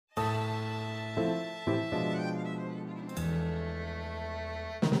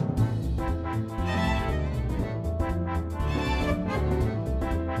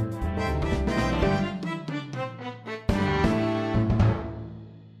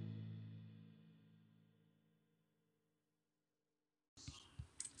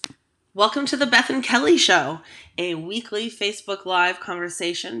Welcome to the Beth and Kelly Show, a weekly Facebook Live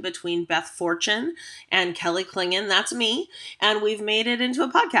conversation between Beth Fortune and Kelly Klingon, that's me, and we've made it into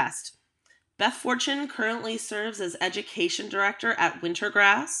a podcast. Beth Fortune currently serves as Education Director at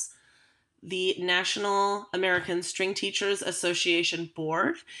Wintergrass, the National American String Teachers Association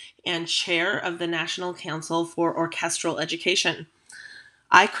Board, and Chair of the National Council for Orchestral Education.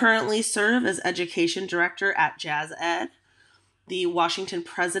 I currently serve as Education Director at Jazz Ed, the Washington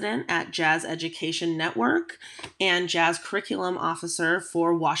President at Jazz Education Network, and Jazz Curriculum Officer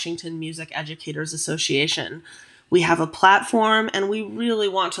for Washington Music Educators Association. We have a platform and we really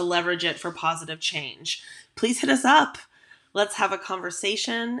want to leverage it for positive change. Please hit us up. Let's have a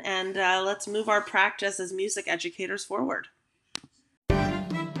conversation and let's move our practice as music educators forward.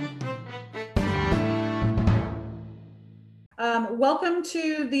 Welcome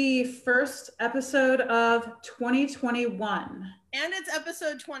to the first episode of 2021. And it's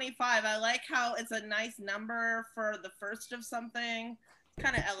episode 25. I like how it's a nice number for the first of something.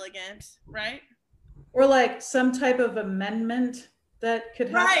 Kind of elegant, right? Or like some type of amendment that could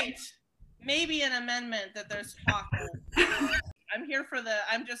happen. Right. Maybe an amendment that there's talk of. I'm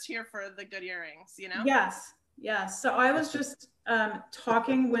just here for the good earrings, you know? Yes. So I was just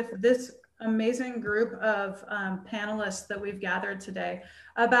talking with this amazing group of panelists that we've gathered today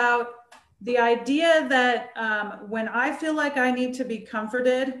about the idea that when I feel like I need to be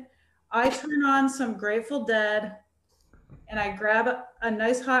comforted, I turn on some Grateful Dead and I grab a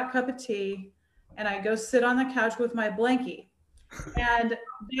nice hot cup of tea and I go sit on the couch with my blankie. And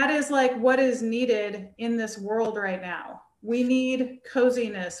that is like what is needed in this world right now. We need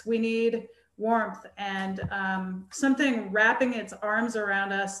coziness, we need warmth, and something wrapping its arms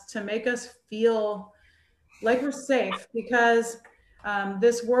around us to make us feel like we're safe, because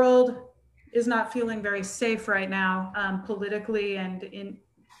this world is not feeling very safe right now, politically and in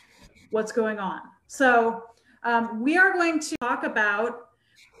what's going on. So we are going to talk about,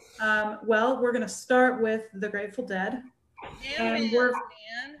 we're going to start with the Grateful Dead. And we're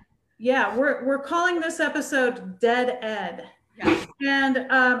calling this episode Dead Ed. Yeah. And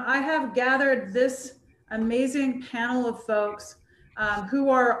I have gathered this amazing panel of folks who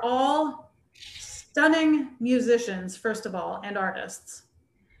are all stunning musicians, first of all, and artists.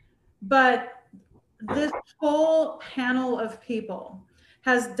 But this whole panel of people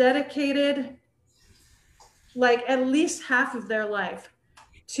has dedicated like at least half of their life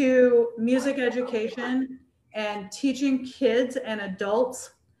to music education and teaching kids and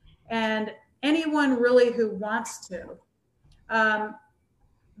adults and anyone really who wants to,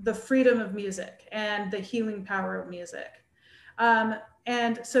 the freedom of music and the healing power of music.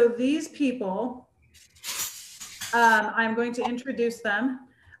 And so these people, I'm going to introduce them,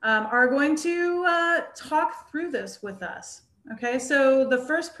 are going to talk through this with us. Okay, so the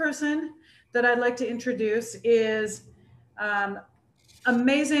first person that I'd like to introduce is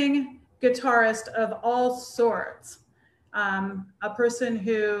amazing guitarist of all sorts, a person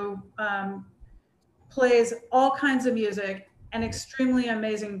who plays all kinds of music, an extremely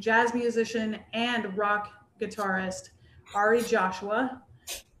amazing jazz musician and rock guitarist, Ari Joshua.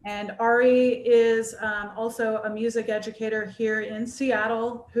 And Ari is also a music educator here in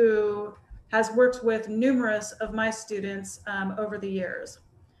Seattle who has worked with numerous of my students over the years.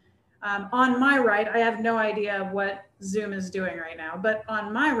 On my right, I have no idea what Zoom is doing right now, but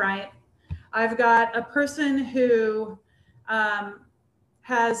on my right, I've got a person who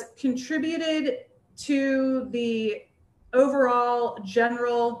has contributed to the overall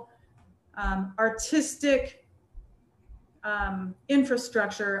general artistic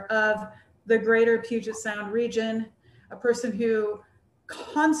infrastructure of the greater Puget Sound region, a person who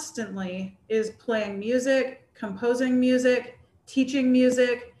constantly is playing music, composing music, teaching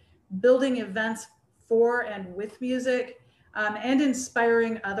music, building events for and with music, and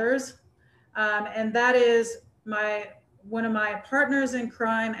inspiring others. And that is one of my partners in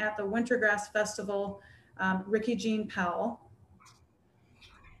crime at the Wintergrass Festival, Ricky Jean Powell.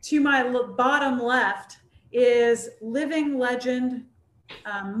 To my bottom left is living legend,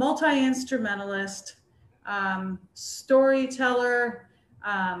 multi-instrumentalist, storyteller,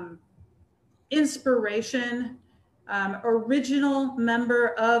 inspiration, original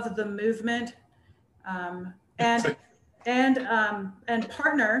member of the movement, and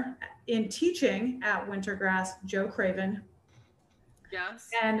partner in teaching at Wintergrass, Joe Craven. Yes.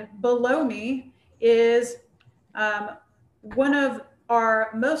 And below me is one of our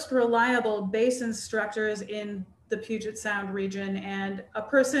most reliable bass instructors in the Puget Sound region, and a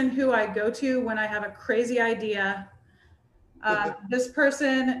person who I go to when I have a crazy idea. This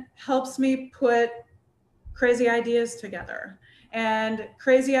person helps me put crazy ideas together. And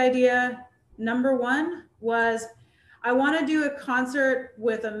crazy idea number one was, I want to do a concert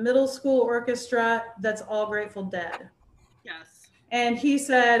with a middle school orchestra that's all Grateful Dead. Yes. And he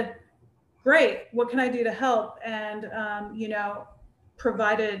said, great, what can I do to help? And,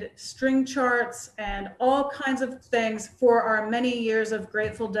 provided string charts and all kinds of things for our many years of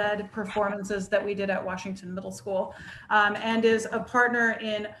Grateful Dead performances that we did at Washington Middle School, and is a partner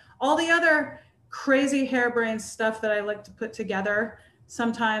in all the other crazy harebrained stuff that I like to put together.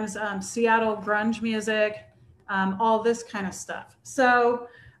 Sometimes Seattle grunge music, all this kind of stuff. So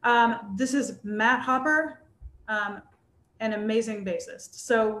this is Matt Hopper, an amazing bassist.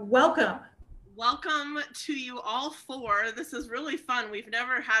 So welcome. Welcome to you all four. This is really fun. We've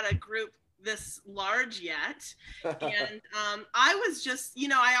never had a group this large yet. And I was just,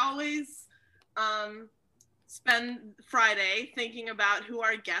 I always spend Friday thinking about who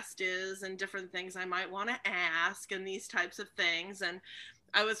our guest is and different things I might want to ask and these types of things. And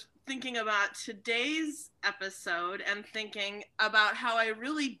I was thinking about today's episode and thinking about how I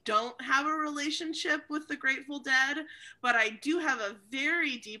really don't have a relationship with the Grateful Dead, but I do have a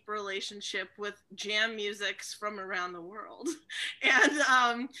very deep relationship with jam musics from around the world.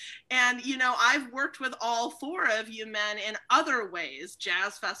 And I've worked with all four of you men in other ways,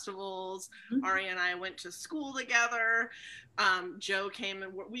 jazz festivals. Mm-hmm. Ari and I went to school together. Joe came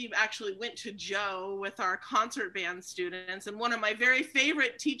and we actually went to Joe with our concert band students. And one of my very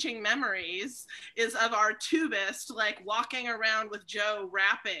favorite teaching memories is of our tubist, like walking around with Joe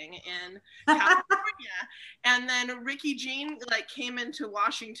rapping in California. And then Ricky Jean came into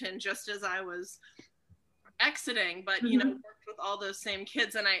Washington just as I was exiting, but worked with all those same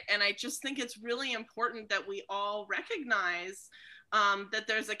kids. And I just think it's really important that we all recognize that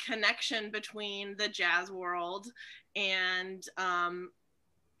there's a connection between the jazz world and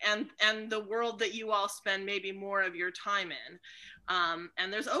the world that you all spend maybe more of your time in.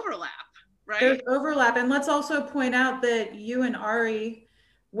 And there's overlap, right? There's overlap. And let's also point out that you and Ari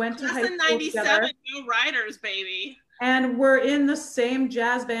went to high school 97, together. New Riders, baby. And we're in the same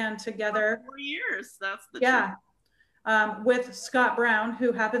jazz band together. For 4 years, that's the truth. With Scott Brown,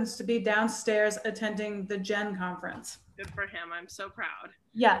 who happens to be downstairs attending the Gen conference. Good for him. I'm so proud.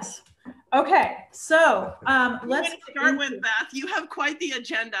 Yes. Okay. So let's start with Beth. You have quite the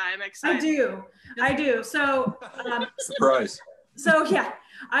agenda. I'm excited. I do. So surprise. So yeah,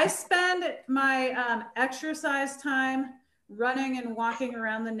 I spend my exercise time running and walking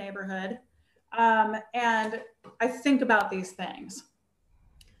around the neighborhood, and I think about these things.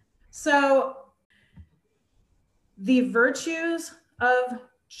 So the virtues of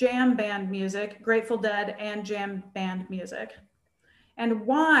jam band music, Grateful Dead and jam band music, and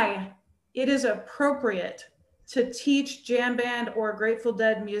why it is appropriate to teach jam band or Grateful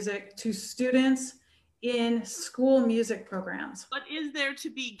Dead music to students in school music programs. What is there to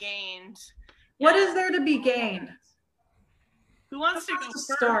be gained? What is there to be gained? Who wants to go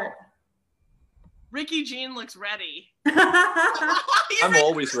start? Ricky Jean looks ready. I'm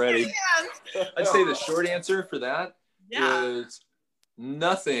always ready. I'd say the short answer for that is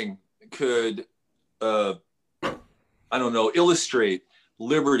nothing could, illustrate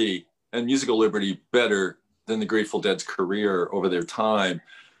liberty and musical liberty better than the Grateful Dead's career over their time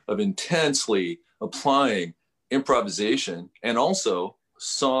of intensely applying improvisation and also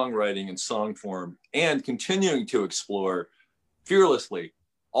songwriting and song form, and continuing to explore fearlessly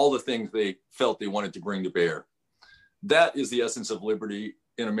all the things they felt they wanted to bring to bear. That is the essence of liberty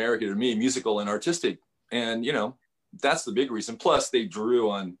in America to me, musical and artistic. And, that's the big reason. Plus, they drew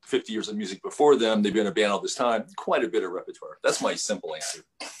on 50 years of music before them. They've been a band all this time, quite a bit of repertoire. That's my simple answer.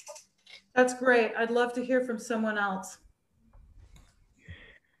 That's great. I'd love to hear from someone else.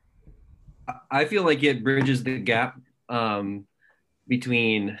 I feel like it bridges the gap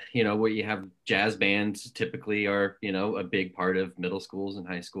between, what you have jazz bands typically are, a big part of middle schools and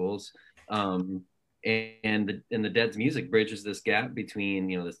high schools. And the Dead's music bridges this gap between,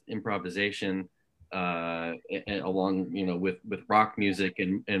 this improvisation along, with rock music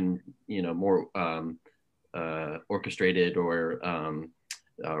and more orchestrated or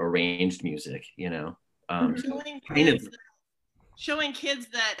arranged music, showing kids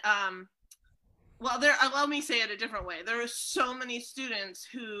that let me say it a different way. There are so many students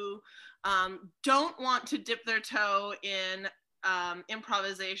who don't want to dip their toe in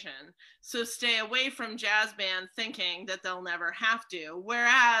improvisation, so stay away from jazz band thinking that they'll never have to.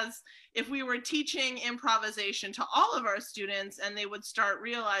 Whereas if we were teaching improvisation to all of our students, and they would start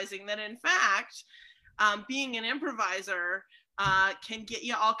realizing that in fact being an improviser can get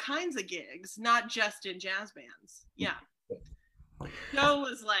you all kinds of gigs, not just in jazz bands. Yeah. Joe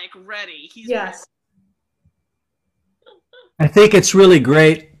was ready. He's yes. I think it's really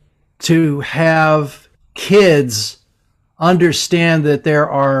great to have kids understand that there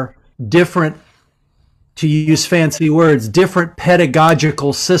are different, to use fancy words, different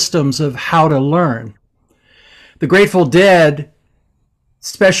pedagogical systems of how to learn. The Grateful Dead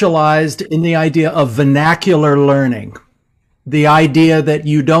specialized in the idea of vernacular learning, the idea that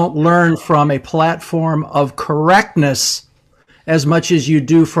you don't learn from a platform of correctness as much as you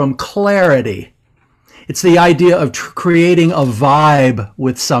do from clarity. It's the idea of creating a vibe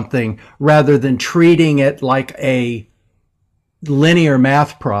with something rather than treating it like a linear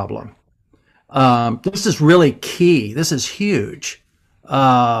math problem. This is really key. This is huge.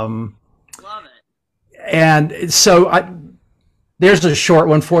 Love it. And so there's a short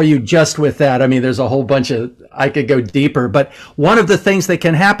one for you just with that. I mean, there's a whole bunch of, I could go deeper, but one of the things that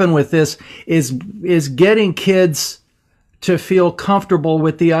can happen with this is getting kids to feel comfortable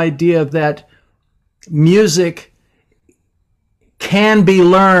with the idea that music can be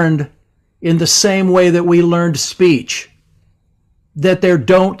learned in the same way that we learned speech, that there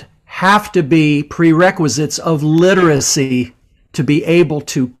don't have to be prerequisites of literacy to be able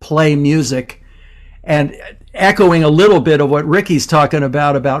to play music. And echoing a little bit of what Ricky's talking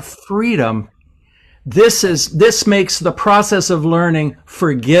about freedom, this makes the process of learning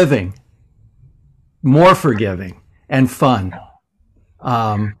forgiving, more forgiving and fun.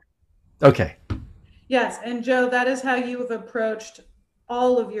 Okay. Yes, and Joe, that is how you have approached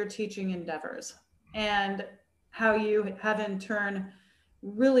all of your teaching endeavors, and how you have in turn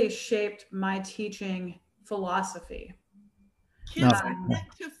really shaped my teaching philosophy. Kids get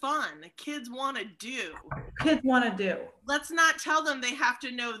to fun. Kids want to do. Kids want to do. Let's not tell them they have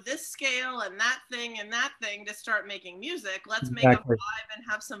to know this scale and that thing to start making music. Let's make a vibe and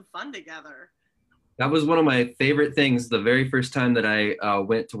have some fun together. That was one of my favorite things. The very first time that I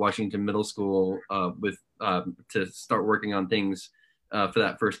went to Washington Middle School to start working on things for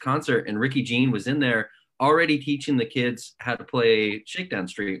that first concert, and Ricky Jean was in there already teaching the kids how to play Shakedown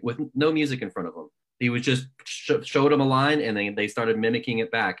Street with no music in front of them. He was just showed them a line, and they started mimicking it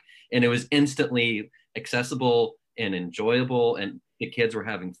back, and it was instantly accessible and enjoyable, and the kids were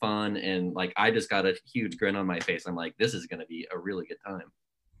having fun, and like I just got a huge grin on my face. I'm like, this is going to be a really good time.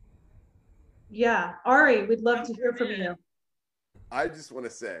 Yeah, Ari, we'd love to hear from you. I just want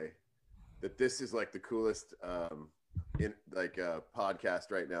to say that this is like the coolest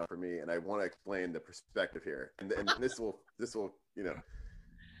podcast right now for me, and I want to explain the perspective here. And this will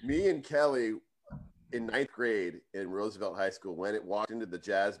me and Kelly in 9th grade in Roosevelt High School, when it walked into the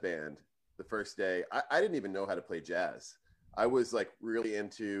jazz band the first day, I didn't even know how to play jazz. I was like really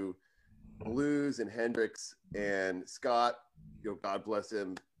into blues and Hendrix, and Scott, God bless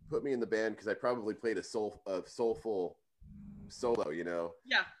him, put me in the band because I probably played a soulful solo,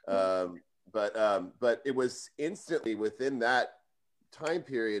 Yeah. But it was instantly within that time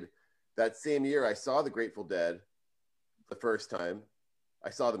period, that same year, I saw the Grateful Dead the first time. I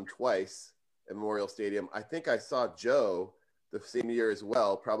saw them twice at Memorial Stadium. I think I saw Joe the same year as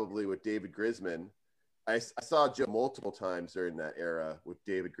well, probably with David Grisman. I saw Joe multiple times during that era with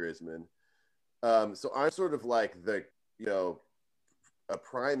David Grisman. So I'm sort of like a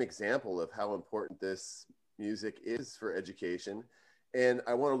prime example of how important this music is for education. And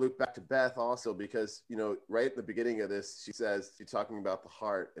I want to loop back to Beth also, because, right at the beginning of this, she's talking about the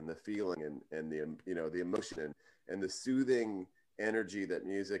heart and the feeling and the emotion and the soothing energy that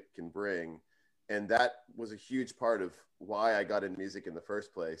music can bring. And that was a huge part of why I got into music in the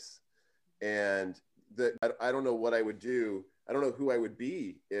first place. And I don't know what I would do. I don't know who I would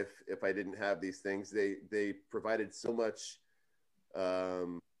be if I didn't have these things. They provided so much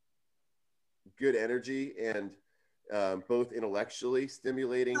good energy, and both intellectually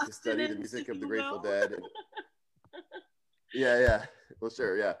stimulating to study the music of the Grateful Dead. Yeah. Well,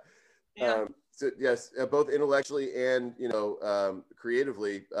 sure. Yeah. So yes, both intellectually and,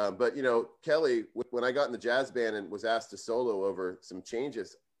 creatively. But, Kelly, when I got in the jazz band and was asked to solo over some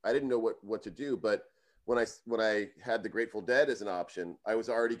changes, I didn't know what to do. But when I had the Grateful Dead as an option, I was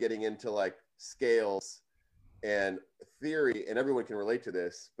already getting into like scales and theory, and everyone can relate to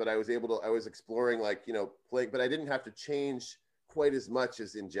this, but I was exploring playing, but I didn't have to change quite as much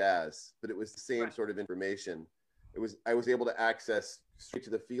as in jazz, but it was the same sort of information. I was able to access straight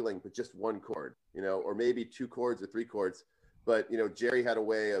to the feeling, but just one chord, or maybe 2 chords or 3 chords. But, Jerry had a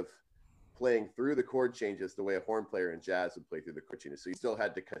way of playing through the chord changes the way a horn player in jazz would play through the chord changes. So you still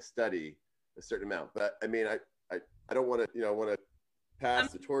had to kind of study a certain amount. But I mean, I don't want to, I want to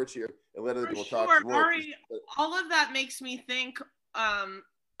pass the torch here and let other people talk some more. Ari, all of that makes me think,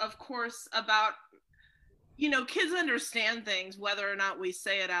 of course, about, kids understand things whether or not we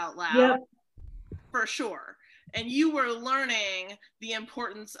say it out loud. Yep. For sure. and you were learning the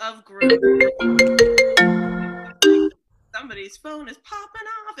importance of group. Somebody's phone is popping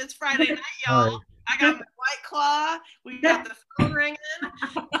off. It's Friday night, y'all. Sorry. I got my White Claw. We got the phone ringing.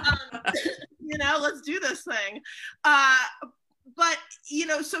 Let's do this thing. But,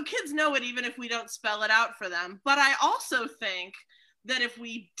 so kids know it even if we don't spell it out for them. But I also think that if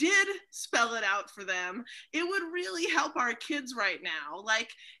we did spell it out for them, it would really help our kids right now. Like,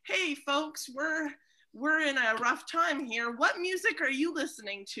 hey, folks, we're in a rough time here. What music are you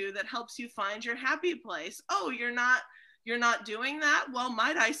listening to that helps you find your happy place? Oh, you're not doing that? Well,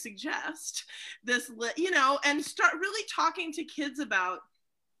 might I suggest this, and start really talking to kids about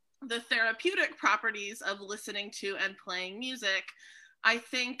the therapeutic properties of listening to and playing music. I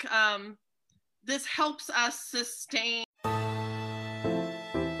think this helps us sustain.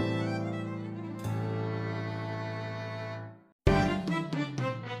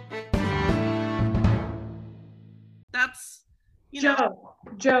 That's,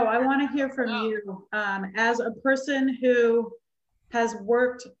 Joe, I want to hear from you as a person who has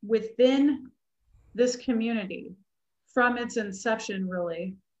worked within this community from its inception,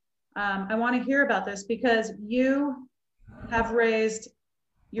 really. I want to hear about this because you have raised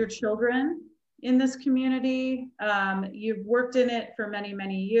your children in this community. You've worked in it for many,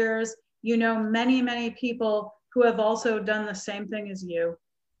 many years. You know many, many people who have also done the same thing as you.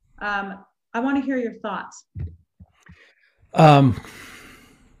 I want to hear your thoughts.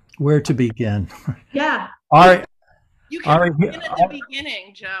 Where to begin? Yeah. You can begin at the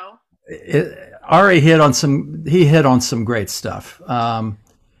beginning, Joe. Ari hit on some great stuff.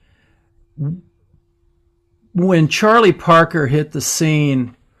 When Charlie Parker hit the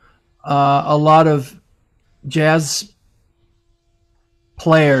scene, a lot of jazz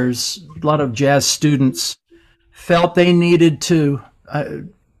players, a lot of jazz students felt they needed to,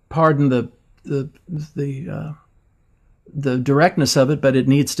 pardon the directness of it, but it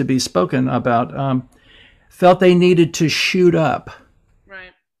needs to be spoken about, felt they needed to shoot up,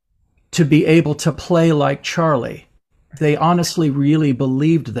 right, to be able to play like Charlie. They honestly really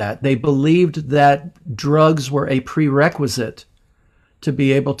believed that. They believed that drugs were a prerequisite to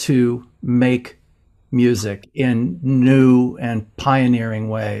be able to make music in new and pioneering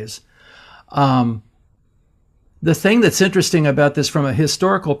ways. The thing that's interesting about this from a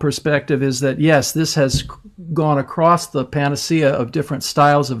historical perspective is that, yes, this has gone across the panacea of different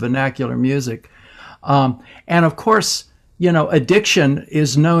styles of vernacular music. And of course, addiction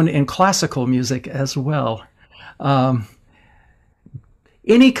is known in classical music as well.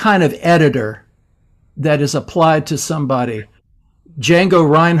 Any kind of editor that is applied to somebody, Django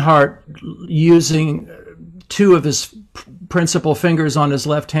Reinhardt using two of his principal fingers on his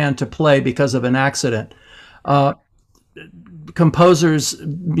left hand to play because of an accident, composers,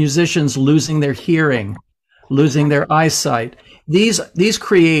 musicians losing their hearing, losing their eyesight. These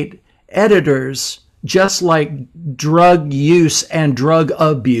create editors just like drug use and drug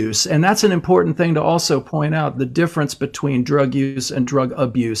abuse. And that's an important thing to also point out, the difference between drug use and drug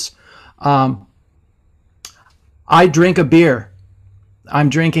abuse. I drink a beer. I'm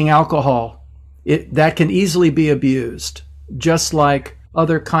drinking alcohol. That can easily be abused, just like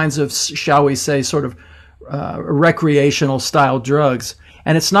other kinds of, shall we say, sort of recreational style drugs.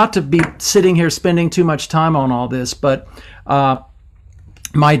 And it's not to be sitting here spending too much time on all this, but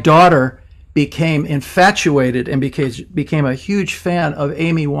my daughter became infatuated and became a huge fan of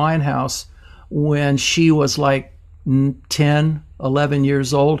Amy Winehouse when she was like 10, 11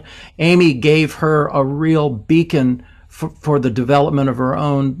 years old. Amy gave her a real beacon for the development of her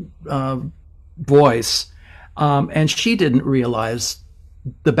own voice. And she didn't realize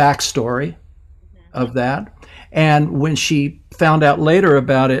the backstory of that. And when she found out later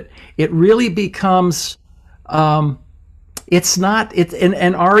about it, it really becomes, and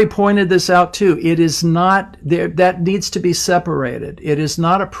Ari pointed this out too, it is not, that needs to be separated. It is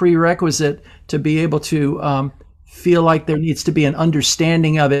not a prerequisite to be able to feel like there needs to be an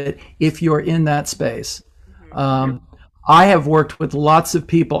understanding of it if you're in that space. I have worked with lots of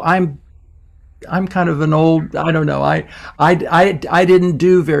people. I'm kind of an old, I don't know. I didn't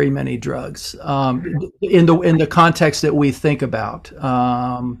do very many drugs in the context that we think about.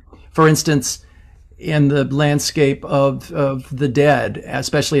 For instance, in the landscape of the Dead,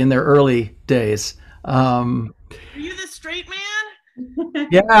 especially in their early days. Are you the straight man?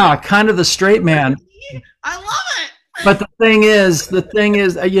 Yeah, kind of the straight man. I love it. But the thing is, the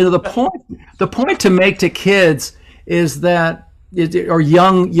point to make to kids is that, or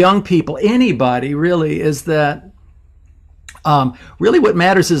young people, anybody really, is that really what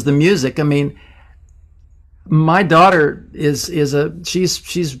matters is the music. I mean, my daughter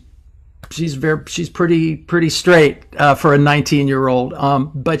she's she's pretty straight for a 19-year-old,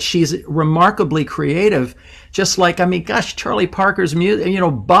 but she's remarkably creative. Just like, I mean, gosh, Charlie Parker's music, you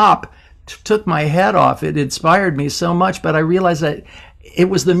know, Bop took my head off. It inspired me so much, but I realized that it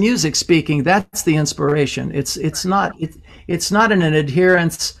was the music speaking. That's the inspiration. It's not an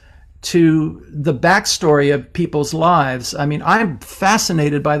adherence to the backstory of people's lives. I mean, I'm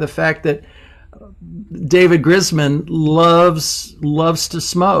fascinated by the fact that David Grisman loves to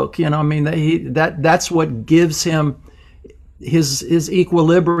smoke. You know, I mean, that's what gives him his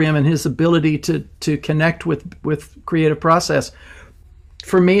equilibrium and his ability to connect with creative process.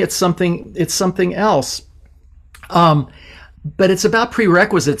 For me, it's something else. But it's about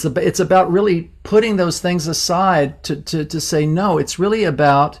prerequisites. It's about really putting those things aside to say, no, it's really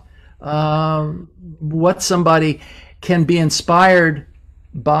about what somebody can be inspired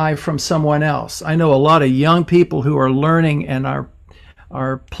by from someone else. I know a lot of young people who are learning and are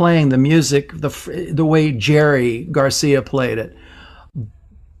playing the music the way Jerry Garcia played it.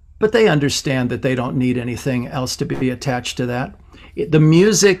 But they understand that they don't need anything else to be attached to that. The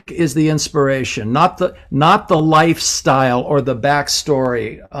music is the inspiration, not the lifestyle or the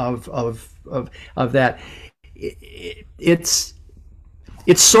backstory of that. It's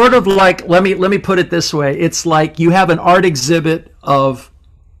sort of like, let me put it this way. It's like you have an art exhibit of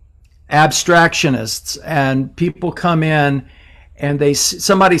abstractionists, and people come in and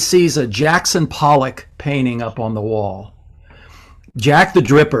somebody sees a Jackson Pollock painting up on the wall, Jack the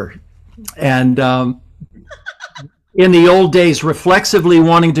Dripper, and in the old days, reflexively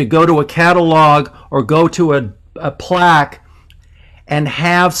wanting to go to a catalog or go to a plaque and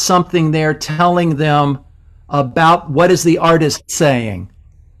have something there telling them about what is the artist saying.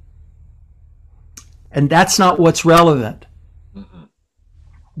 And that's not what's relevant. Mm-hmm.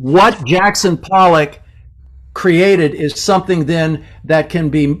 What Jackson Pollock created is something then that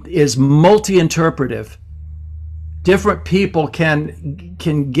is multi-interpretive. Different people can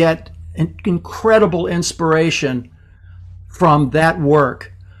get incredible inspiration from that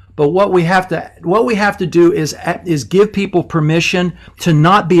work. But what we have to do is give people permission to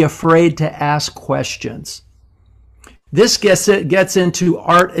not be afraid to ask questions. This gets into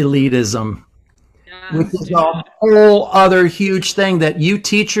art elitism, which is a whole other huge thing that you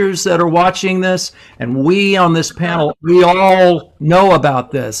teachers that are watching this and we on this panel, we all know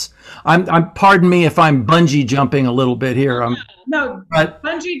about this. I'm pardon me if I'm bungee jumping a little bit here.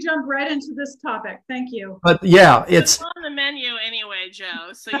 Bungee jump right into this topic. Thank you. But yeah, it's on the menu anyway,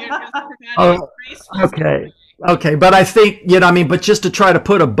 Joe. So you're just okay. But I think, you know, I mean, but just to try to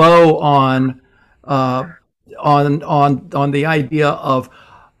put a bow on the idea of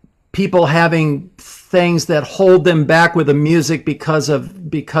people having things that hold them back with the music because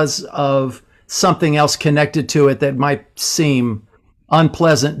of something else connected to it that might seem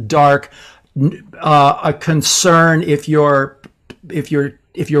unpleasant, dark, a concern if you're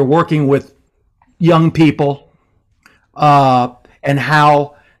working with young people, and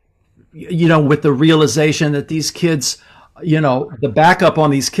how, you know, with the realization that these kids, you know, the backup on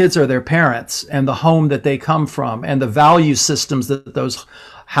these kids are their parents and the home that they come from and the value systems that those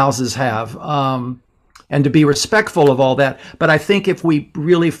houses have, and to be respectful of all that. But I think if we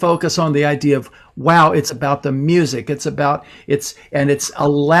really focus on the idea of, wow, it's about the music, it's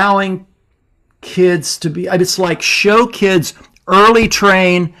allowing kids to be, it's like show kids early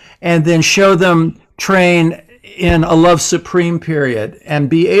train and then show them train in a Love Supreme period and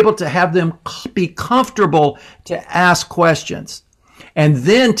be able to have them be comfortable to ask questions, and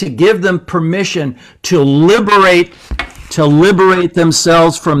then to give them permission to liberate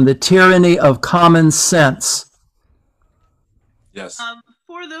themselves from the tyranny of common sense. Yes.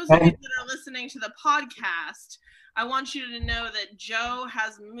 For those of you that are listening to the podcast, I want you to know that Joe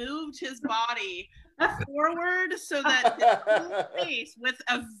has moved his body forward so that his whole face, with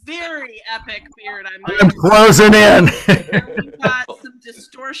a very epic beard, I'm closing in. We've got some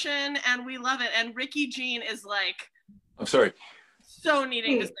distortion, and we love it. And Ricky Jean is like, I'm sorry, so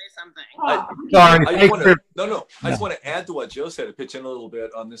needing to say something. I just want to add to what Joe said, to pitch in a little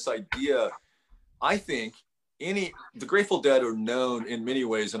bit on this idea. I think the Grateful Dead are known in many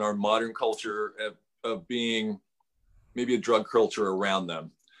ways in our modern culture of being maybe a drug culture around them.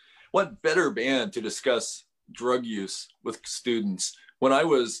 What better band to discuss drug use with students? When I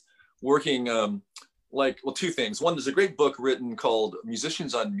was working, two things. One, there's a great book written called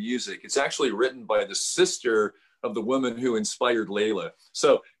Musicians on Music. It's actually written by the sister of the woman who inspired Layla.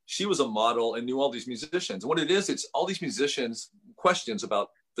 So she was a model and knew all these musicians. And what it is, it's all these musicians' questions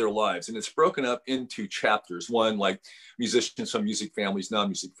about their lives. And it's broken up into chapters. One, like musicians from music families,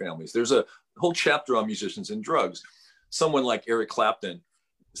 non-music families. There's a whole chapter on musicians and drugs. Someone like Eric Clapton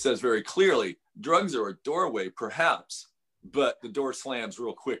says very clearly, drugs are a doorway, perhaps, but the door slams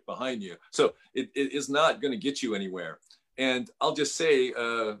real quick behind you. So it is not going to get you anywhere. And I'll just say,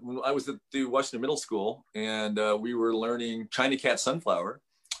 when I was at the Washington Middle School, and we were learning China Cat Sunflower,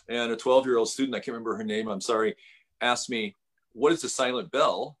 and a 12-year-old student, I can't remember her name, I'm sorry, asked me, what is a silent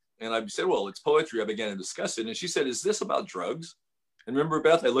bell? And I said, well, it's poetry. I began to discuss it. And she said, is this about drugs? And remember,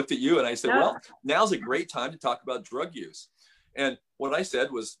 Beth, I looked at you and I said, well, now's a great time to talk about drug use. And what I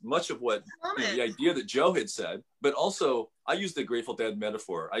said was much of what the idea that Joe had said, but also I used the Grateful Dead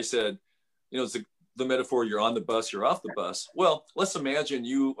metaphor. I said, it's the metaphor, you're on the bus, you're off the bus. Well, let's imagine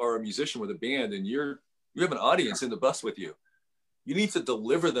you are a musician with a band and you have an audience in the bus with you. You need to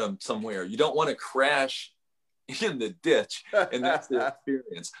deliver them somewhere. You don't want to crash in the ditch, and that's the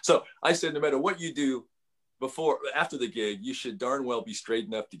experience. So I said, no matter what you do after the gig, you should darn well be straight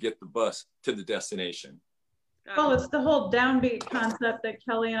enough to get the bus to the destination. Well, it's the whole downbeat concept that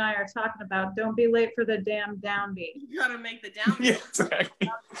Kelly and I are talking about. Don't be late for the damn downbeat. You gotta make the downbeat. Yeah,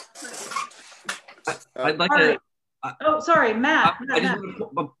 exactly. I'd like to. Sorry, Matt. I just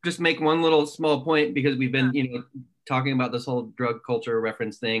want to just make one little small point, because we've been, talking about this whole drug culture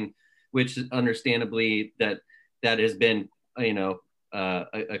reference thing, which understandably that has been, a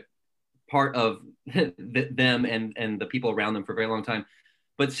part of them and the people around them for a very long time.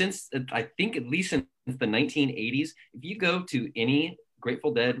 But since, I think at least since the 1980s, if you go to any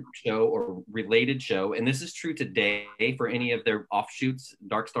Grateful Dead show or related show, and this is true today for any of their offshoots,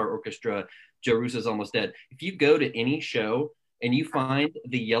 Dark Star Orchestra, Joe Russo's Almost Dead, if you go to any show and you find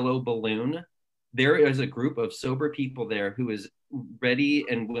the yellow balloon, there is a group of sober people there who is ready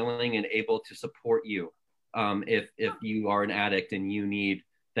and willing and able to support you if you are an addict and you need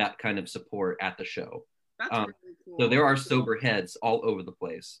that kind of support at the show. That's really cool. So there are sober heads all over the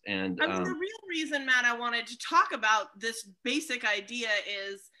place. And the real reason, Matt, I wanted to talk about this basic idea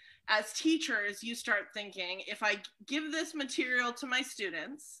is, as teachers, you start thinking, if I give this material to my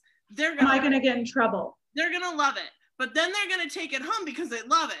students, am I going to get in trouble? They're going to love it. But then they're going to take it home because they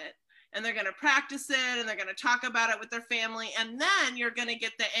love it. And they're going to practice it, and they're going to talk about it with their family. And then you're going to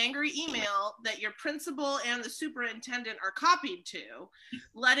get the angry email that your principal and the superintendent are copied to,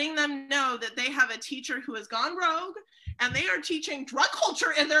 letting them know that they have a teacher who has gone rogue and they are teaching drug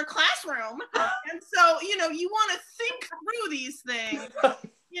culture in their classroom. And so, you want to think through these things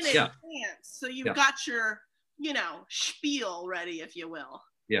in advance. So you've got your, spiel ready, if you will.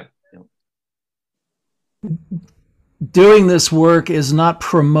 Yeah. Doing this work is not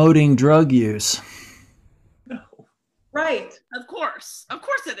promoting drug use. No. Right. Of course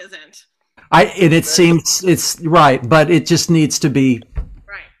it isn't. It seems it's right, but it just needs to be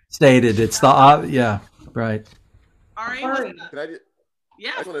stated. It's right. Ari, I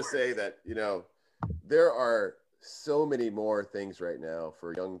just want to say that, there are so many more things right now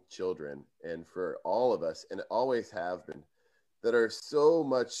for young children and for all of us, and always have been, that are so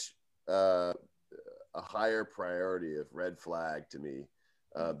much a higher priority of red flag to me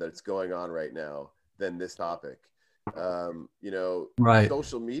that's going on right now than this topic.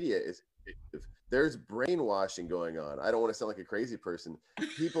 Social media is addictive. There's brainwashing going on. I don't want to sound like a crazy person.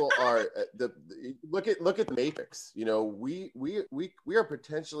 People are look at the Matrix. We are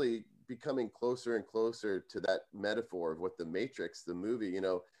potentially becoming closer and closer to that metaphor of what the Matrix, the movie.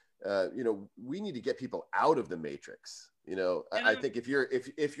 We need to get people out of the Matrix. I think if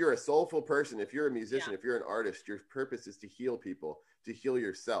you're a soulful person, if you're a musician, if you're an artist, your purpose is to heal people, to heal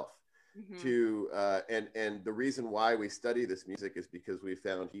yourself. And the reason why we study this music is because we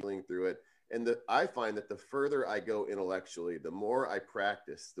found healing through it. And I find that the further I go intellectually, the more I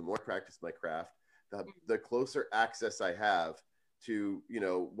practice my craft, the closer access I have to,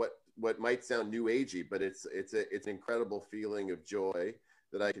 what might sound new agey, but it's an incredible feeling of joy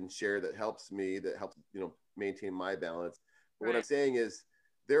that I can share, that helps me, that helps, maintain my balance. But what I'm saying is,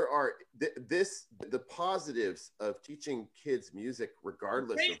 there are the positives of teaching kids music,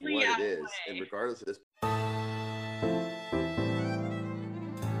 regardless of what it is, and regardless of this.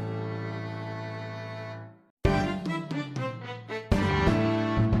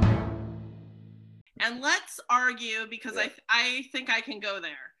 And let's argue, because I think I can go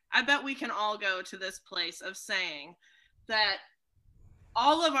there. I bet we can all go to this place of saying that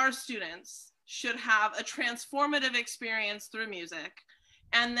all of our students should have a transformative experience through music,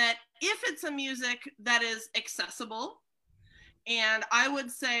 and that if it's a music that is accessible, and I would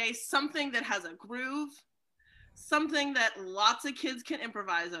say something that has a groove, something that lots of kids can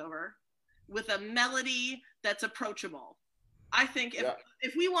improvise over, with a melody that's approachable. I think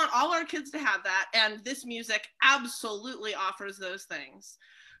if we want all our kids to have that, and this music absolutely offers those things,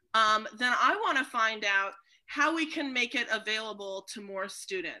 then I want to find out how we can make it available to more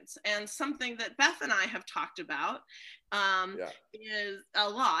students. And something that Beth and I have talked about is a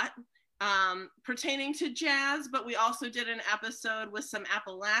lot pertaining to jazz, but we also did an episode with some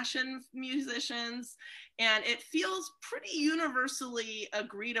Appalachian musicians, and it feels pretty universally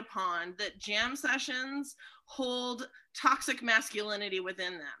agreed upon that jam sessions hold toxic masculinity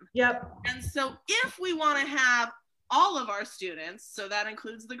within them. Yep. And so if we want to have all of our students, so that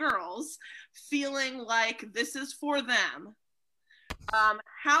includes the girls, feeling like this is for them,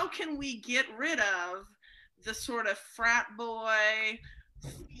 how can we get rid of the sort of frat boy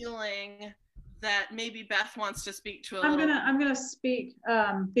feeling that maybe Beth wants to speak to I'm gonna speak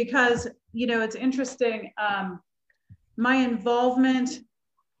because, you know, it's interesting. My involvement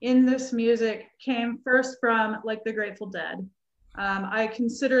in this music came first from like the Grateful Dead. I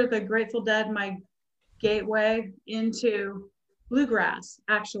consider the Grateful Dead my gateway into bluegrass,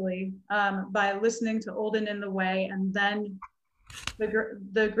 actually, by listening to Old and in the Way, and then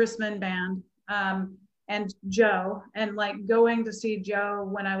the Grisman Band, and Joe, and like going to see Joe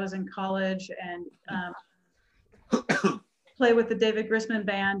when I was in college, and play with the David Grisman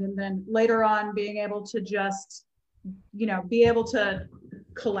Band, and then later on being able to just, you know, be able to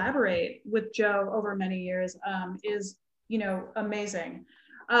collaborate with Joe over many years is, you know, amazing.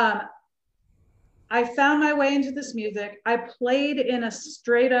 I found my way into this music. I played in a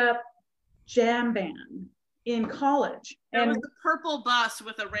straight up jam band in college. There was a purple bus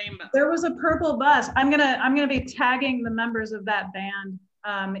with a rainbow. There was a purple bus. I'm gonna be tagging the members of that band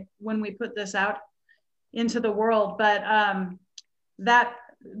when we put this out into the world. But that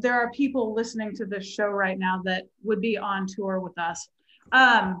there are people listening to this show right now that would be on tour with us.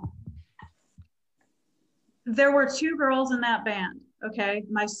 There were two girls in that band. Okay,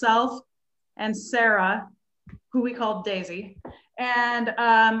 myself and Sarah, who we called Daisy, and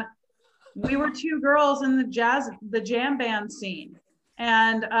we were two girls in the jam band scene.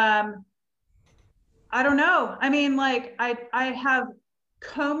 And I don't know. I mean, like I have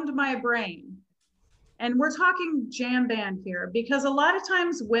combed my brain, and we're talking jam band here, because a lot of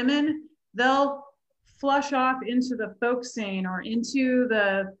times women, they'll flush off into the folk scene or into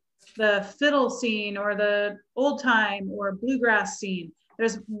the fiddle scene or the old time or bluegrass scene.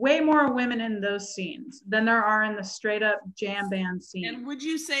 There's way more women in those scenes than there are in the straight up jam band scene. And would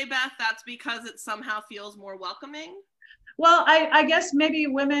you say, Beth, that's because it somehow feels more welcoming? Well, I guess maybe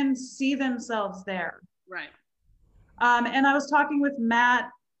women see themselves there. Right. And I was talking with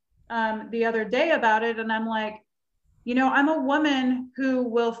Matt the other day about it, and I'm like, you know, I'm a woman who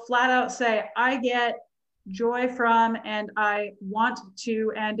will flat out say, I get joy from, and I want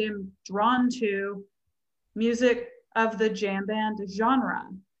to, and am drawn to music of the jam band genre.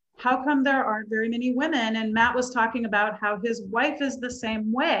 How come there aren't very many women? And Matt was talking about how his wife is the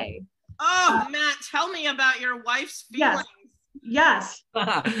same way. Oh, Matt, tell me about your wife's feelings. Yes.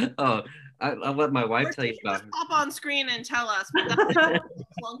 Oh, I'll let my wife tell you about it. Pop on screen and tell us.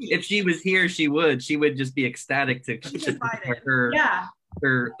 If she was here, she would just be ecstatic to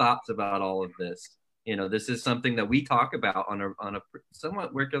her thoughts about all of this. You know, this is something that we talk about on a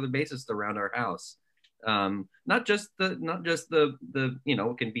somewhat regular basis around our house. Not just the you know,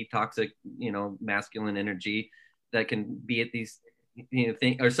 it can be toxic, you know, masculine energy that can be at these, you know,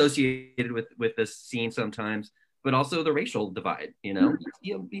 things associated with this scene sometimes, but also the racial divide. You know,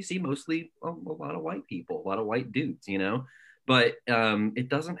 you see mostly a lot of white people, a lot of white dudes, you know, but it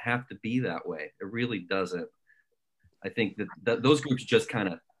doesn't have to be that way. It really doesn't. I think that those groups just kind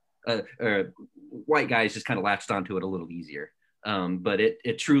of white guys just kind of latched onto it a little easier. But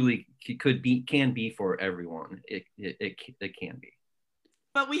it truly can be for everyone. It can be.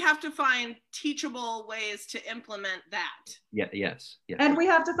 But we have to find teachable ways to implement that. Yeah. Yes. And we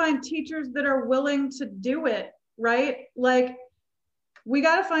have to find teachers that are willing to do it, right? Like, we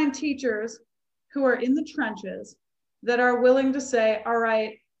got to find teachers who are in the trenches that are willing to say, all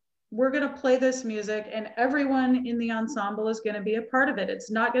right, we're going to play this music, and everyone in the ensemble is going to be a part of it.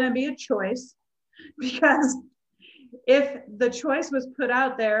 It's not going to be a choice, because if the choice was put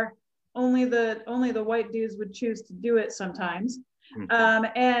out there, only the white dudes would choose to do it sometimes.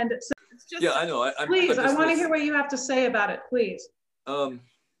 And so yeah, I know. Please, I want to hear what you have to say about it, please.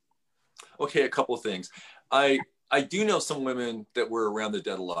 Okay, a couple of things. I do know some women that were around the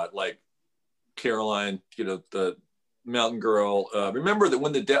Dead a lot, like Caroline, you know, the Mountain Girl. Remember that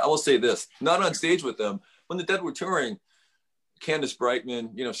when the Dead, I will say this, not on stage with them, when the Dead were touring, Candace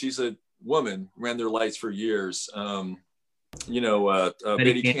Brightman, you know, she's a woman, ran their lights for years. You know,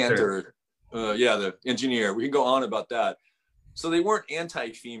 Betty Cantor, yeah, the engineer. We can go on about that. So they weren't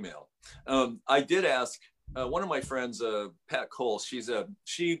anti-female. I did ask one of my friends, Pat Cole.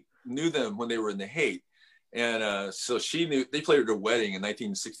 She knew them when they were in the Hate, And so she knew, they played at her wedding in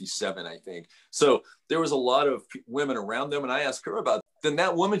 1967, I think. So there was a lot of women around them. And I asked her about it. Then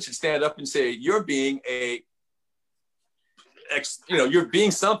that woman should stand up and say, you're being you're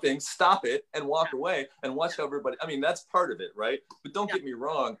being something, stop it and walk away and watch how everybody, I mean, that's part of it, right? But don't get me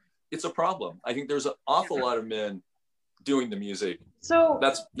wrong, it's a problem. I think there's an awful lot of men doing the music. So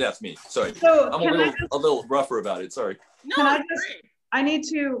that's me. Sorry. So I'm a little rougher about it. Sorry. No, I need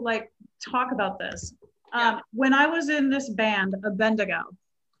to like talk about this. When I was in this band, Bendigo,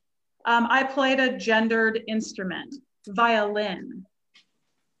 I played a gendered instrument, violin,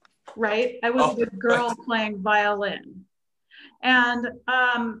 right? I was the girl playing violin. And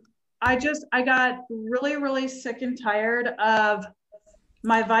I got really, really sick and tired of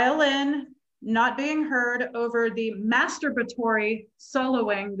my violin not being heard over the masturbatory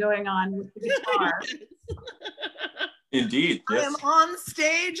soloing going on with the guitar. Indeed. Yes. I am on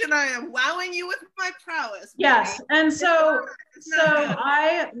stage and I am wowing you with my prowess. Yes. And so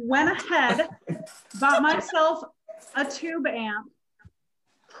I went ahead, bought myself a tube amp,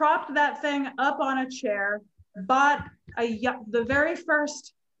 propped that thing up on a chair, bought the very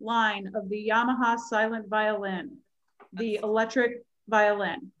first line of the Yamaha silent violin, the electric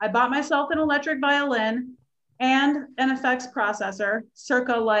violin. I bought myself an electric violin and an effects processor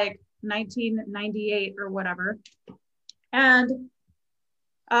circa like 1998 or whatever. And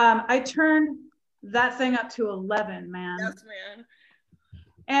I turned that thing up to 11, man. Yes, man.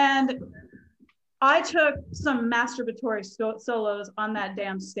 And I took some masturbatory solos on that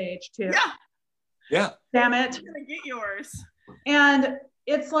damn stage too. Yeah. Yeah. Damn it. I'm gonna get yours. And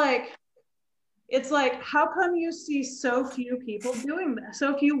it's like, how come you see so few people doing this,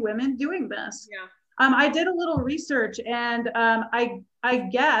 so few women doing this? Yeah. I did a little research, and I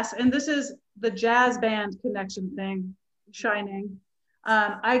guess, and this is the jazz band connection thing shining.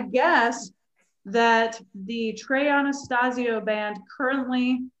 I guess that the Trey Anastasio band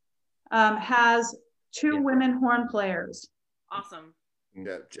currently has two women horn players. Awesome.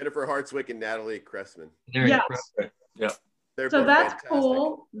 Yeah, Jennifer Hartswick and Natalie Cressman. Yes. Yeah. So that's fantastic.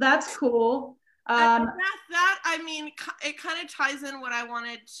 Cool. That's cool. That I mean, it kind of ties in what I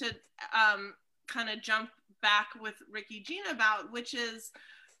wanted to kind of jump back with Ricky Jean about, which is,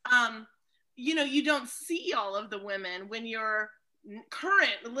 you don't see all of the women when you're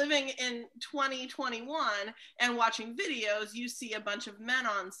living in 2021 and watching videos. You see a bunch of men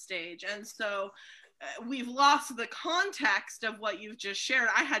on stage, and so we've lost the context of what you've just shared.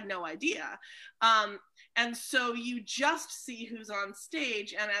 I had no idea. And so you just see who's on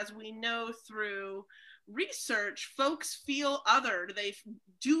stage. And as we know through research, folks feel othered. They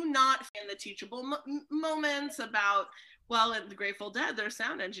do not feel the teachable moments about, well, in the Grateful Dead, their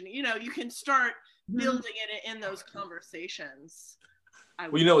sound engineer, you can start building it in those conversations.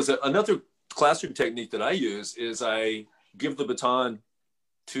 Well, another classroom technique that I use is I give the baton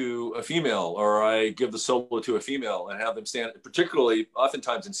to a female, or I give the solo to a female and have them stand, particularly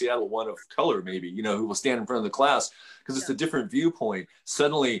oftentimes in Seattle, one of color maybe, who will stand in front of the class, because it's a different viewpoint.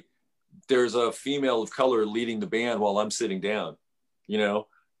 Suddenly there's a female of color leading the band while I'm sitting down.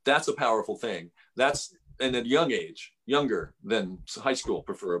 That's a powerful thing. That's, and at a young age, younger than high school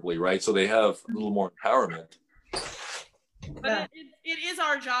preferably, right? So they have a little more empowerment. But it is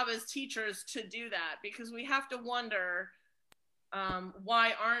our job as teachers to do that, because we have to wonder,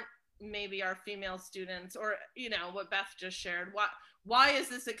 why aren't maybe our female students, or what Beth just shared, why is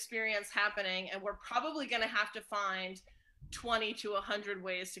this experience happening? And we're probably going to have to find 20 to 100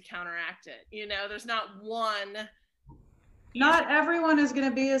 ways to counteract it. There's not one. Not everyone is going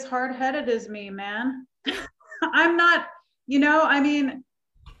to be as hard-headed as me, man. I'm not, I mean,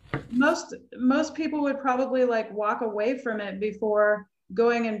 most people would probably like walk away from it before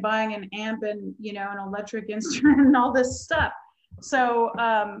going and buying an amp and an electric instrument and all this stuff. So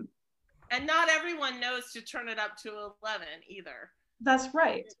and not everyone knows to turn it up to 11 either. That's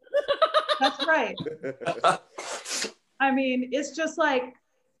right. That's right. I mean, it's just like,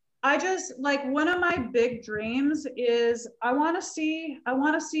 one of my big dreams is I want to see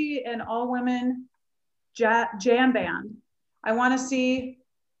an all-women jam band. I want to see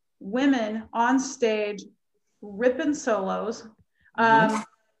women on stage ripping solos. The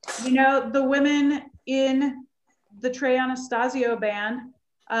women in the Trey Anastasio band,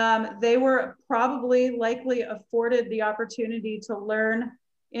 they were likely afforded the opportunity to learn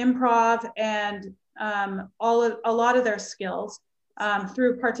improv and a lot of their skills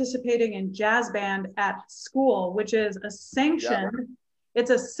through participating in jazz band at school, which is a sanctioned, it's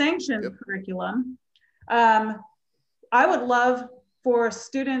a sanctioned curriculum. I would love for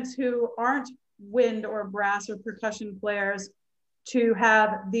students who aren't wind or brass or percussion players to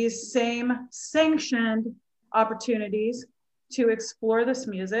have these same sanctioned opportunities to explore this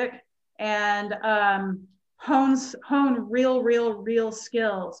music and hone real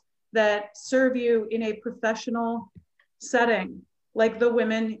skills that serve you in a professional setting, like the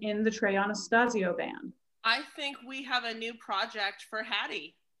women in the Trey Anastasio band. I think we have a new project for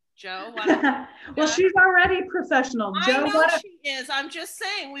Hattie. Joe, well, she's already professional. Joe, I know she is. I'm just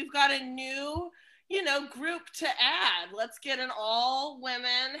saying we've got a new, group to add. Let's get an all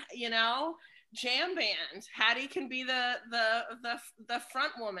women, jam band. Hattie can be the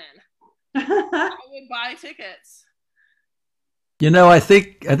front woman. I would buy tickets. I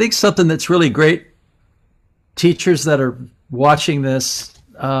think something that's really great, teachers that are watching this,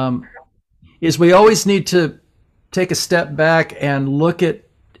 is we always need to take a step back and look at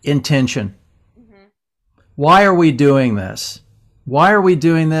intention. Mm-hmm. Why are we doing this? Why are we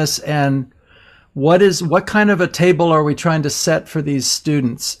doing this? And what kind of a table are we trying to set for these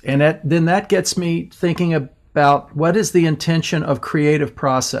students? And then that gets me thinking about what is the intention of creative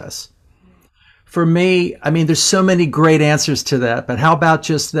process? For me, there's so many great answers to that, but how about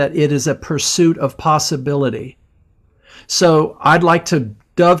just that it is a pursuit of possibility? So I'd like to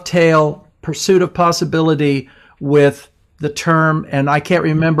dovetail pursuit of possibility with the term, and I can't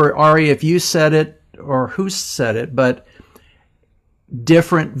remember, Ari, if you said it or who said it, but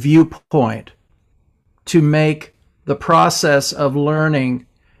different viewpoint, to make the process of learning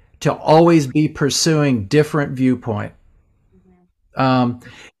to always be pursuing different viewpoint.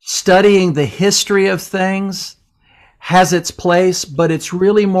 Studying the history of things has its place, but it's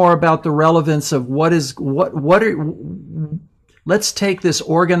really more about the relevance of let's take this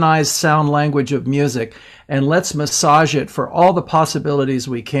organized sound language of music and let's massage it for all the possibilities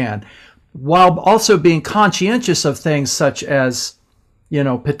we can, while also being conscientious of things such as,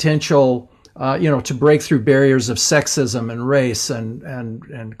 potential, to break through barriers of sexism and race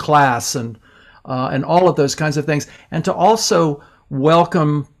and class and all of those kinds of things, and to also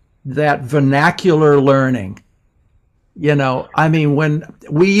welcome that vernacular learning. When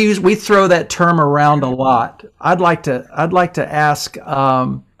we throw that term around a lot, I'd like to ask,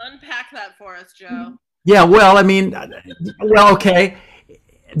 unpack that for us, Joe. Yeah, well, okay.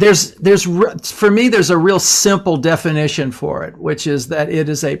 For me, there's a real simple definition for it, which is that it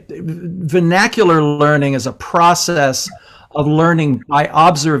is vernacular learning is a process of learning by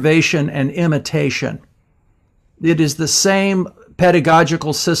observation and imitation. It is the same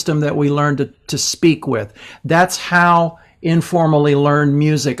pedagogical system that we learn to speak with. That's how informally learned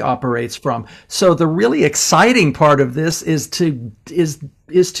music operates from. So the really exciting part of this is to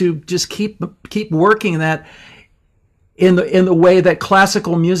just keep working that in the way that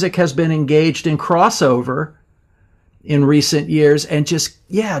classical music has been engaged in crossover in recent years, and just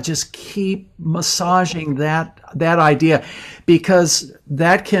keep massaging that idea, because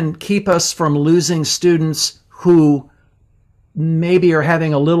that can keep us from losing students who maybe are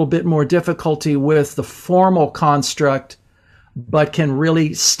having a little bit more difficulty with the formal construct, but can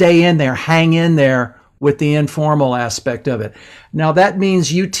really stay in there, hang in there with the informal aspect of it. Now, that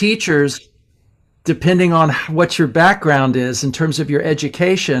means you teachers, depending on what your background is in terms of your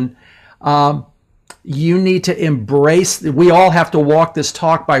education, you need to embrace, we all have to walk this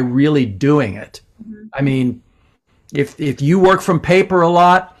talk by really doing it. Mm-hmm. If you work from paper a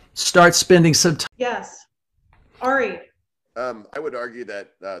lot, start spending some time. Yes. Ari. I would argue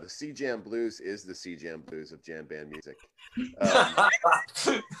that the C-Jam Blues is the C-Jam Blues of jam band music.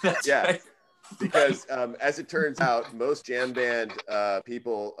 Yeah, right. Because as it turns out, most jam band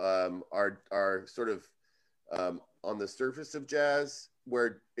people are sort of on the surface of jazz,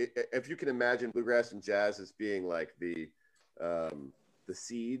 where if you can imagine bluegrass and jazz as being like the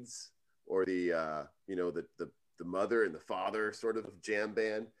seeds, or the mother and the father sort of jam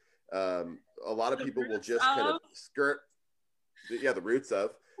band. A lot of people will just kind of skirt. Yeah, the roots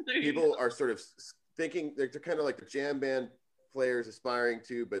of. People are sort of thinking they're kind of like the jam band players aspiring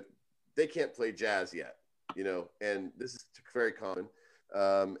to, but they can't play jazz yet, and this is very common.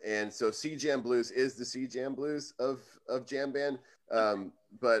 And so C-Jam Blues is the C-Jam Blues of jam band.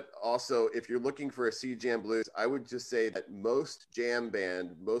 But also, if you're looking for a C-Jam Blues, I would just say that most jam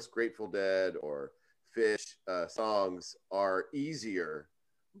band, most Grateful Dead or Fish songs are easier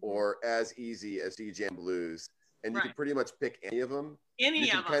or as easy as C-Jam Blues. And you can pretty much pick any of them. You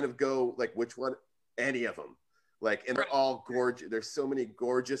can kind of go like which one, any of them. Like, and they're all gorgeous. There's so many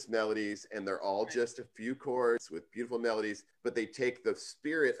gorgeous melodies, and they're all just a few chords with beautiful melodies, but they take the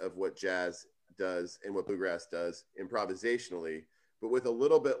spirit of what jazz does and what bluegrass does improvisationally, but with a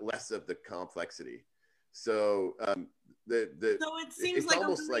little bit less of the complexity. So so it seems like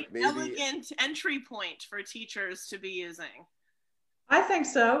almost like maybe elegant entry point for teachers to be using. I think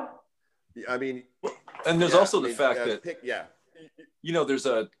so. I mean, and there's also the fact that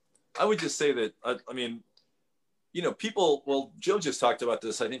I would just say that I mean, people. Well, Joe just talked about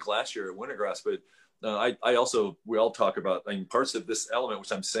this, I think, last year at Wintergrass, but I also, we all talk about, I mean, parts of this element,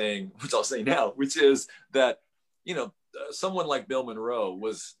 which I'll say now, which is that someone like Bill Monroe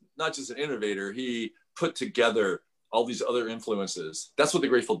was not just an innovator; he put together all these other influences. That's what the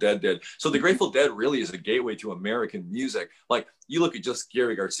Grateful Dead did. So the Grateful Dead really is a gateway to American music. Like, you look at just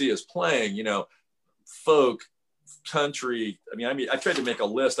Gary Garcia's playing, folk, country. I mean, I tried to make a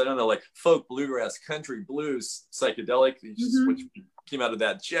list. I don't know, like folk, bluegrass, country, blues, psychedelic, which came out of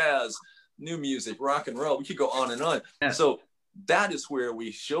that, jazz, new music, rock and roll. We could go on and on. Yeah. So that is where we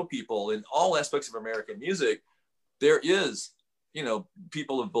show people in all aspects of American music, there is,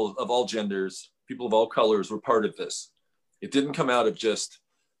 people of all genders, people of all colors were part of this. It didn't come out of just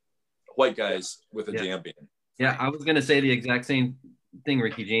white guys with a jam band. Yeah, I was going to say the exact same thing,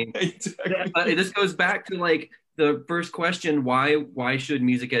 Ricky Jean. Exactly. This goes back to like the first question, why should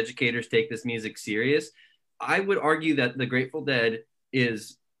music educators take this music serious? I would argue that the Grateful Dead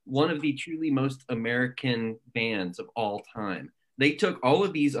is one of the truly most American bands of all time. They took all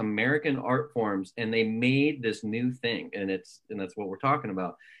of these American art forms and they made this new thing, and that's what we're talking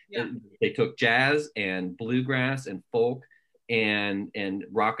about. Yeah. They took jazz and bluegrass and folk and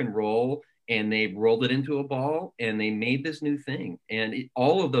rock and roll, and they rolled it into a ball and they made this new thing. And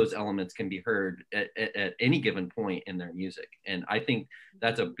all of those elements can be heard at any given point in their music. And I think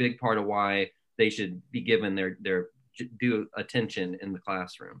that's a big part of why they should be given their due attention in the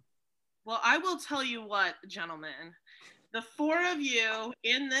classroom. Well, I will tell you what, gentlemen, the four of you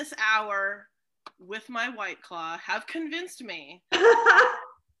in this hour with my White Claw have convinced me.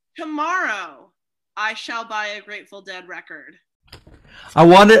 Tomorrow, I shall buy a Grateful Dead record. I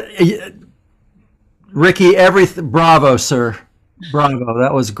want it, Ricky. Bravo, sir. Bravo.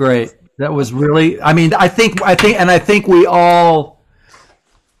 That was great. That was really. I mean, I think we all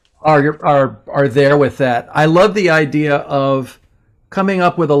are there with that. I love the idea of coming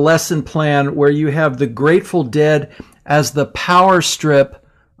up with a lesson plan where you have the Grateful Dead as the power strip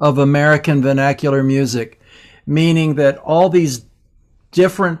of American vernacular music, meaning that all these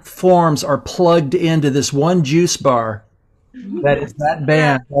different forms are plugged into this one juice bar that is that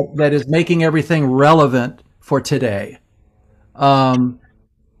band that is making everything relevant for today. I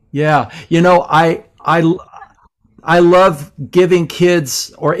love giving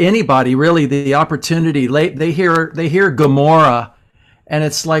kids or anybody really the opportunity. They hear Gomorrah, and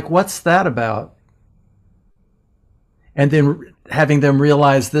it's like, what's that about? And then having them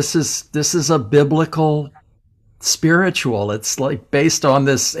realize this is a biblical spiritual. It's like based on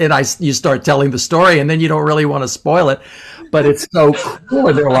this, and you start telling the story, and then you don't really want to spoil it, but it's so cool.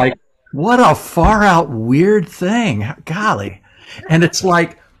 And they're like, what a far out weird thing, golly. And it's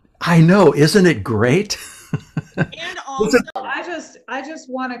like, I know, isn't it great? And also, I just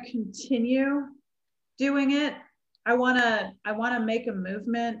want to continue doing it. I want to make a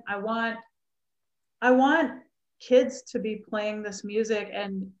movement. I want kids to be playing this music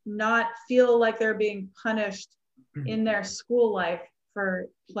and not feel like they're being punished in their school life for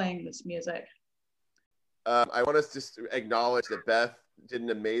playing this music. I want us to just acknowledge that Beth did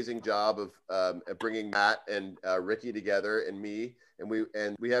an amazing job of bringing Matt and Ricky together, and me,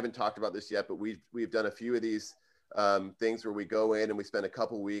 and we haven't talked about this yet, but we've done a few of these things where we go in and we spend a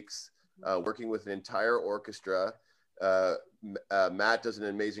couple weeks working with an entire orchestra. Matt does an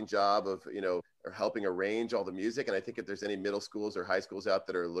amazing job of helping arrange all the music, and I think if there's any middle schools or high schools out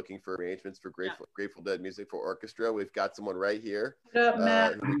that are looking for arrangements for Grateful Dead music for orchestra, we've got someone right here.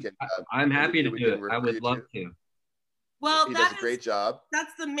 Matt. I'm happy to do it. I would love to. Well, he does a great job.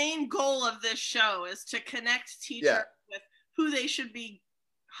 That's the main goal of this show, is to connect teachers with who they should be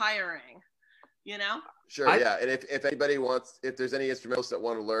hiring. Sure, yeah. And if anybody if there's any instrumentalists that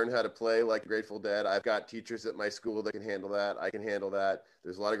want to learn how to play like Grateful Dead, I've got teachers at my school that can handle that. I can handle that.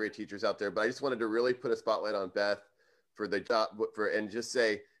 There's a lot of great teachers out there, but I just wanted to really put a spotlight on Beth for the job and just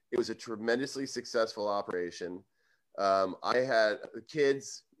say it was a tremendously successful operation. I had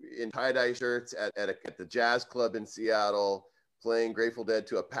kids in tie-dye shirts at the jazz club in Seattle playing Grateful Dead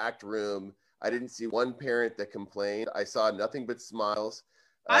to a packed room. I didn't see one parent that complained. I saw nothing but smiles.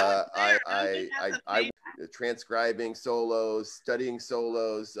 I transcribing solos, studying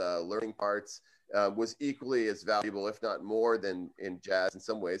solos, learning parts was equally as valuable, if not more, than in jazz in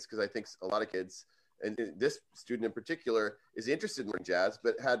some ways, because I think a lot of kids, and this student in particular, is interested in learning jazz,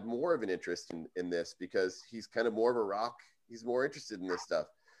 but had more of an interest in this because he's kind of more of a rock. He's more interested in this stuff.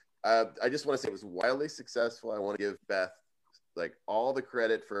 I just want to say it was wildly successful. I want to give Beth like all the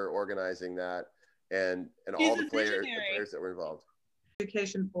credit for organizing that and all the players that were involved.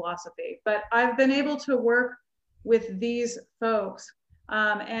 education philosophy. But I've been able to work with these folks.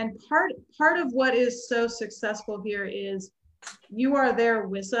 And part of what is so successful here is you are there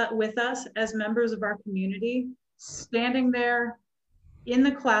with us as members of our community, standing there in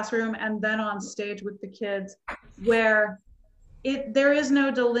the classroom and then on stage with the kids, where there is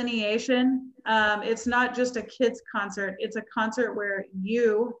no delineation. It's not just a kids concert. It's a concert where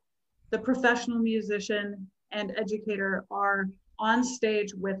you, the professional musician and educator, are on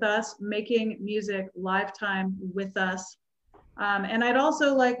stage with us, making music lifetime with us. And I'd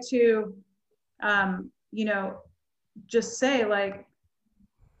also like to, just say, like,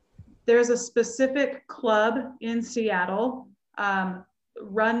 there's a specific club in Seattle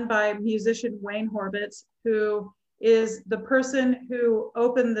run by musician Wayne Horbitz, who is the person who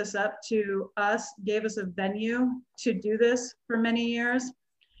opened this up to us, gave us a venue to do this for many years.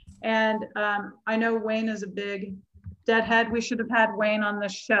 And I know Wayne is a big Deadhead. We should have had Wayne on the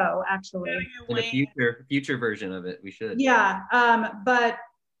show, actually. In a future version of it, we should. Yeah, but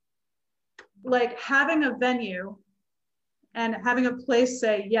like having a venue and having a place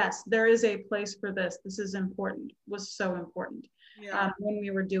say, yes, there is a place for this. This is important, was so important when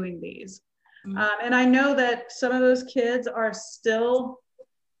we were doing these. And I know that some of those kids are still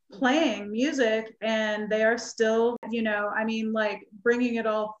playing music and they are still, like bringing it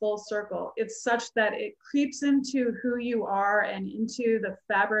all full circle. It's such that it creeps into who you are and into the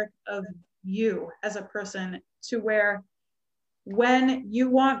fabric of you as a person, to where when you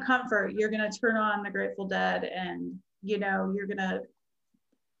want comfort, you're going to turn on the Grateful Dead and, you're going to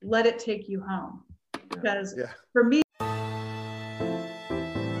let it take you home. Because for me,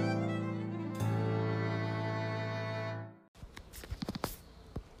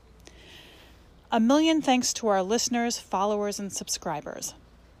 a million thanks to our listeners, followers, and subscribers.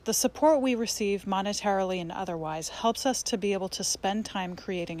 The support we receive monetarily and otherwise helps us to be able to spend time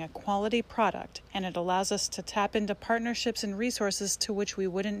creating a quality product, and it allows us to tap into partnerships and resources to which we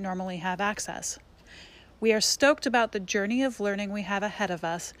wouldn't normally have access. We are stoked about the journey of learning we have ahead of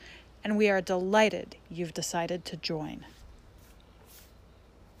us, and we are delighted you've decided to join.